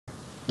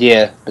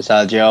Yeah,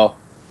 besides y'all.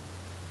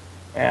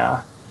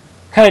 Yeah.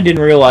 Kind of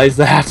didn't realize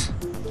that.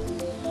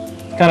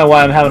 Kind of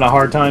why I'm having a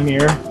hard time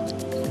here.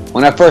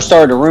 When I first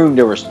started the room,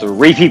 there was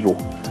 3 people.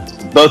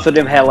 Both of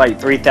them had like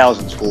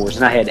 3,000 scores,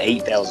 and I had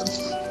 8,000.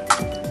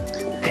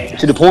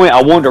 To the point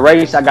I won the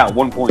race, I got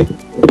 1 point.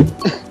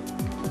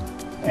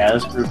 Yeah,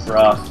 this group's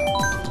rough.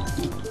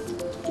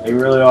 They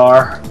really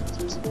are.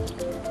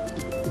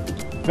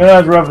 They're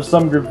not as rough as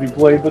some groups we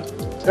played, but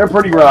they're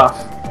pretty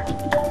rough.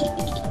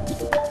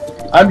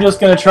 I'm just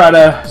gonna try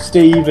to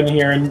stay even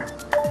here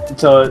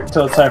until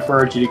it's time for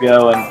Archie to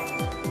go, and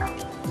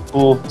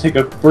we'll take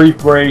a brief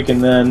break, and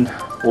then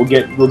we'll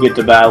get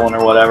to battling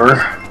or whatever.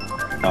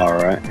 All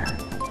right.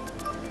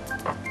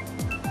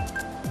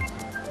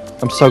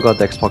 I'm so glad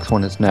the Xbox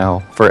One is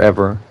now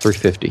forever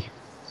 $350.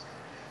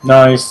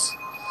 Nice.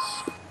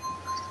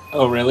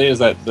 Oh, really? Is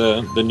that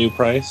the new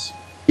price?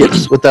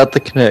 Yes, without the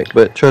Kinect,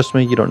 but trust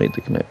me, you don't need the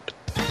Kinect.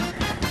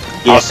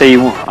 Yeah.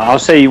 I'll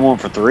say you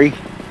want for 3.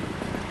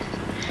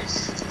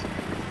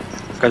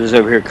 Because it's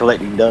over here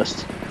collecting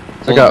dust.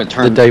 I got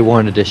the day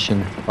 1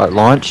 edition at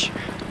launch.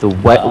 The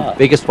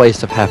biggest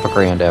waste of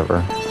 $500,000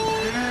 ever.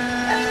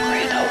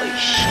 $500,000, holy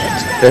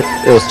shit.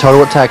 It was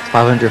total tax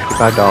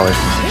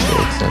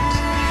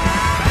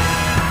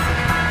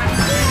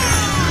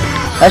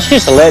 $555.68. That's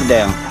just a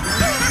letdown.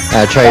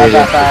 I traded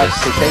it for 5,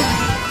 this. 6, 8.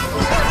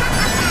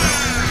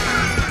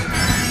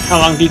 How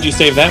long did you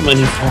save that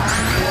money for?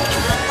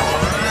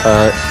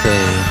 Let's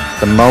see.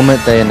 The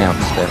moment they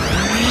announced it.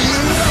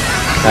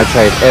 I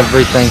traded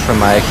everything from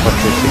my Xbox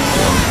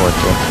 360 towards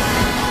it.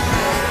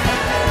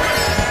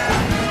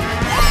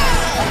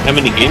 How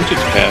many games did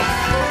you have?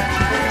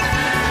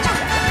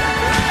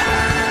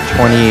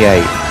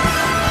 28.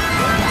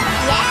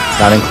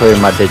 Not including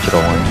my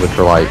digital ones, which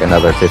were like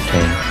another 15.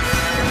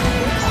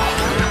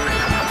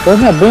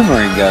 Where'd that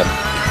boomerang go?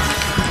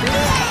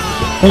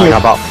 Like I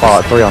bought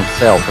Fallout 3 on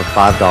sale for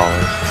 $5.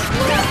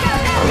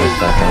 For the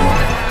second one.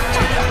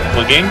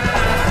 What game?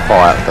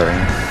 Fallout 3.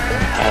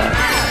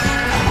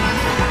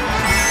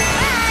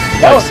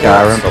 That was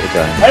Skyrim, but we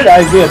got How did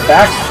I get a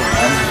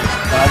backstrand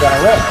when I got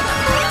a red?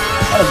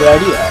 Not a good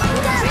idea.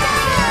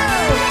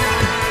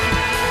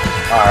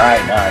 Alright,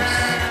 nice.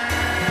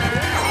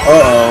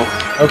 Uh-oh.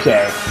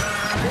 Okay.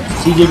 Is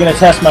TJ gonna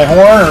test my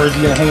horn, or is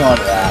he gonna hang on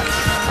to that?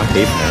 I'm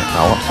keeping it.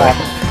 I want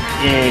second.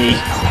 Yay.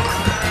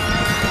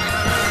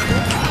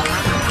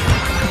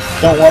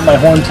 Don't want my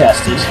horn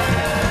tested.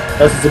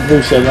 Unless it's a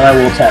blue shell, then I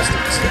will test it.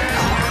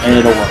 And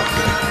it'll work.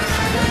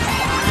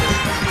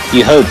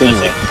 You hope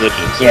anyway.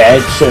 Yeah,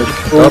 it should.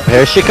 Oh,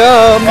 here she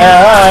comes!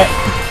 Alright.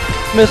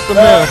 Mr.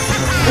 Mill.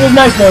 It was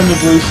nice knowing you,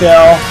 Blue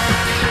Shell.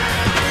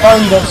 As long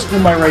as you don't screw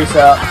my race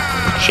up.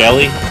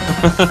 Shelly?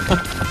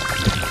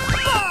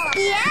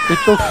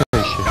 It's okay,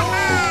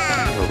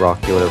 Shelly. Or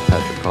Rocky, whatever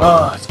Patrick calls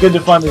Oh, it's good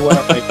to finally win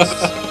a race.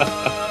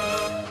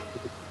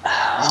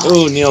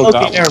 Oh, Neil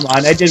got Okay, never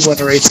mind. I did win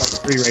a race like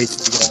 3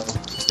 races ago.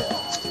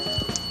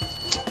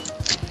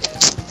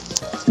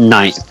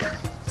 9th.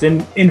 It's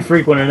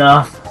infrequent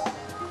enough.